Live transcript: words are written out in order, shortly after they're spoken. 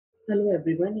Hello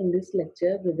everyone, in this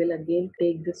lecture we will again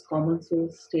take this common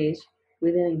source stage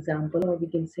with an example, or we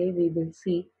can say we will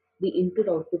see the input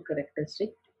output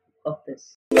characteristic of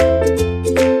this.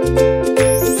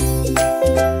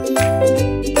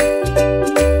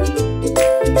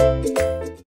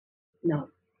 Now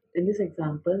in this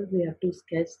example we have to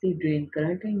sketch the drain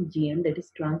current and GM, that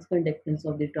is transconductance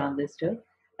of the transistor,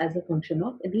 as a function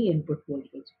of the input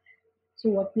voltage. So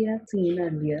what we have seen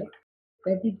earlier,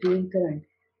 that the drain current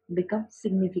becomes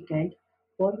significant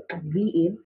for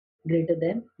Vin greater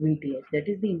than VTH. That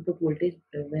is the input voltage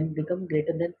when become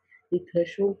greater than the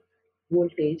threshold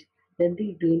voltage, then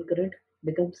the drain current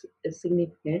becomes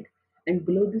significant, and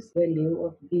below this value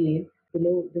of Vin,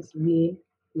 below this Vin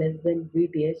less than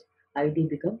VTH, ID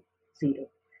becomes 0.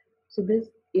 So this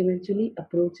eventually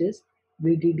approaches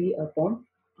VDD upon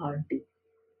RD.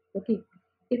 Okay,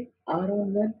 if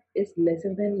R11 is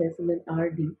lesser than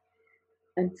RD,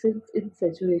 and since in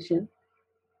saturation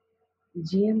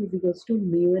Gm is equals to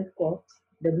mu n cox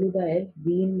W by L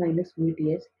Vin minus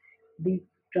VTH, the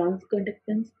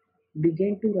transconductance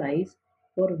began to rise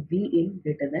for Vin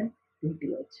greater than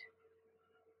VTH.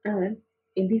 And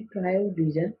in the triode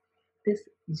region, this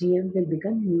Gm will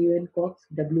become mu n cox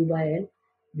W by L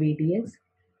VDS,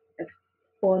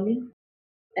 falling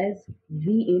as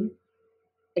Vin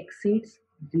exceeds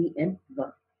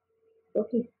Vn1.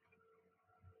 Okay,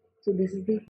 so this is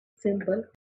the simple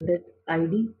that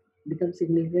ID becomes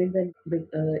significant when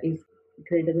is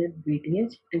greater than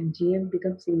VTH, and GM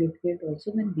becomes significant also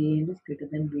when VN is greater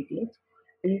than VTH,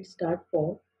 and it start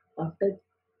fall after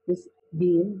this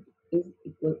VN is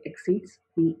equal exceeds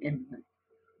VN1.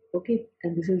 Okay,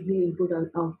 and this is the input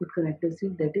output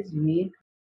characteristic, that is VN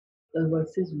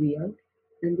versus Vout,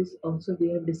 and this also we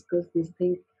have discussed this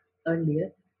thing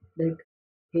earlier, that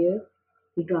here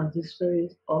the transistor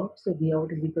is off, so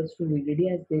Vout is equals to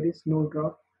VDD, as there is no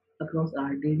drop across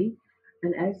RDD,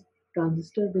 and as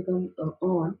transistor become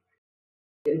on,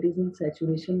 it is in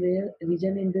saturation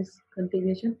region in this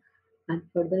configuration, and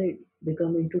further it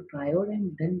become into triode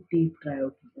and then deep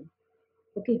triode region.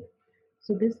 Okay,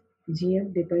 so this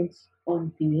GM depends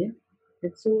on Vn,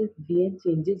 and so if Vn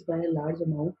changes by a large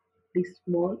amount, the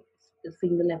small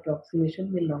signal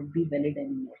approximation will not be valid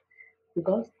anymore,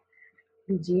 because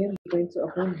the GM depends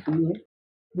upon Vn.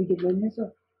 The dependence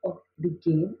of the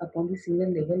gain upon the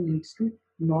signal level leads to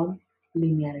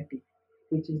non-linearity,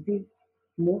 which is the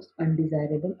most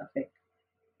undesirable effect.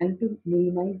 And to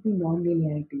minimize the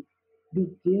non-linearity, the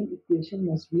gain equation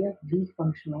must be a weak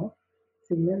function of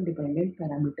signal-dependent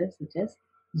parameters such as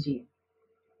GM.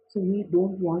 So we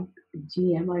don't want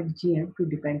GM or GM to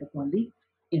depend upon the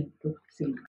input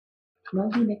signal. Now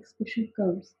the next question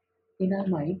comes in our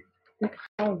mind, that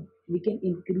how we can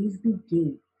increase the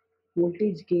gain,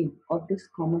 voltage gain of this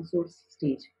common source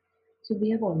stage. So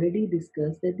we have already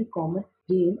discussed that the common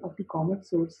gain of the common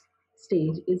source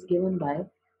stage is given by,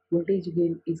 voltage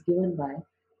gain is given by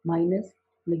minus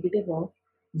negative of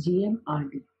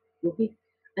GMRD. Okay,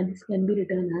 and this can be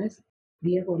written as,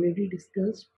 we have already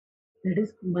discussed, that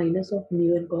is minus of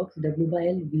mu n cox W by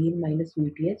L Vn minus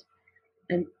VTH,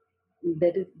 and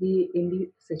that is the in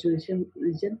the saturation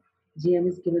region, Gm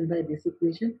is given by this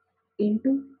equation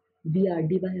into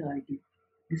VRD by RD.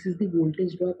 This is the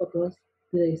voltage drop across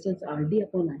the resistance RD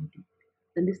upon ID,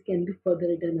 and this can be further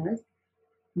written as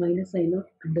minus sign of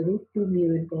under root 2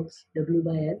 mu n cox W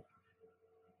by L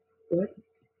or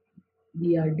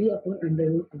VRD upon under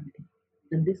root RD,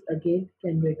 and this again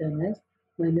can be written as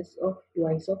minus of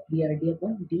twice of VRD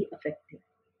upon D effective.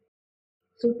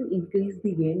 So to increase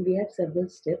the gain, we have several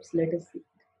steps. Let us see.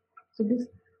 So this,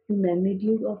 the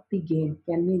magnitude of the gain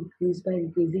can be increased by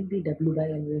increasing the W by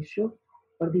L ratio,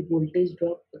 or the voltage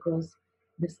drop across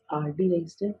this RD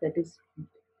resistance, that is,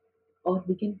 or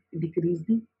we can decrease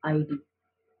the ID.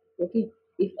 Okay,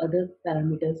 if other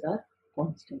parameters are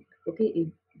constant. Okay, if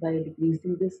by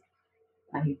decreasing this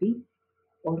ID,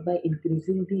 or by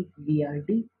increasing the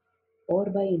VRD, or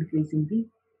by increasing the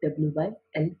W by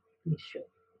L ratio,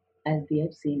 as we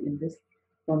have seen in this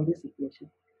from this equation.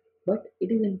 But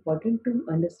it is important to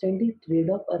understand the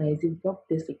trade-off arising from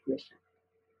this equation.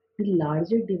 The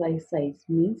larger device size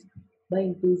means by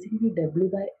increasing the W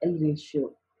by L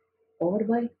ratio or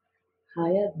by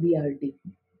higher VRD.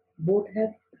 Both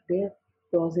have their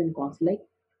pros and cons. Like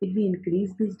if we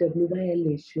increase this W by L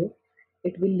ratio,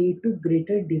 it will lead to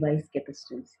greater device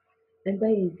capacitance. And by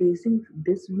increasing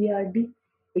this VRD,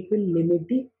 it will limit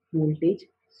the voltage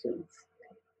swings.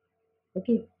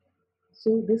 Okay,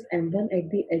 so this M1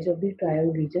 at the edge of the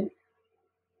triode region,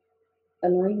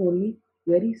 allowing only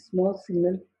very small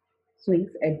signal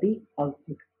swings at the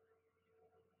output.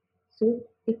 So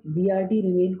if VRD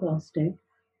remain constant,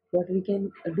 What we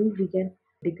can do, we can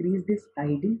decrease this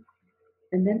ID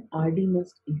and then RD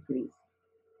must increase.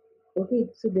 Okay,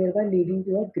 so thereby leading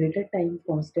to a greater time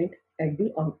constant at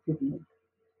the output node.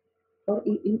 Or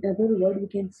in other words, we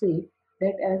can say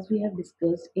that as we have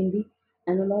discussed in the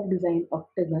analog design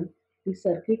octagon, the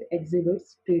circuit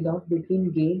exhibits trade-off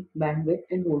between gain, bandwidth,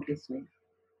 and voltage swing.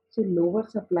 So lower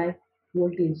supply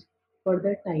voltage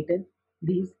further tighten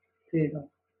these trade-off.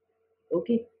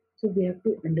 Okay, so we have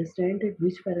to understand that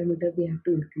which parameter we have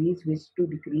to increase, which to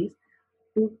decrease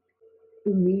to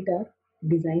to meet our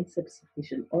design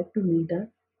specification or to meet our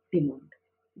demand.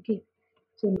 Okay,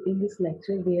 so in this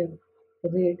lecture we have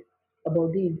read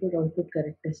about the input output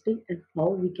characteristic and how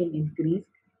we can increase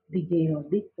the gain of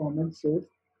the common source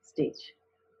stage.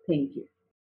 Thank you.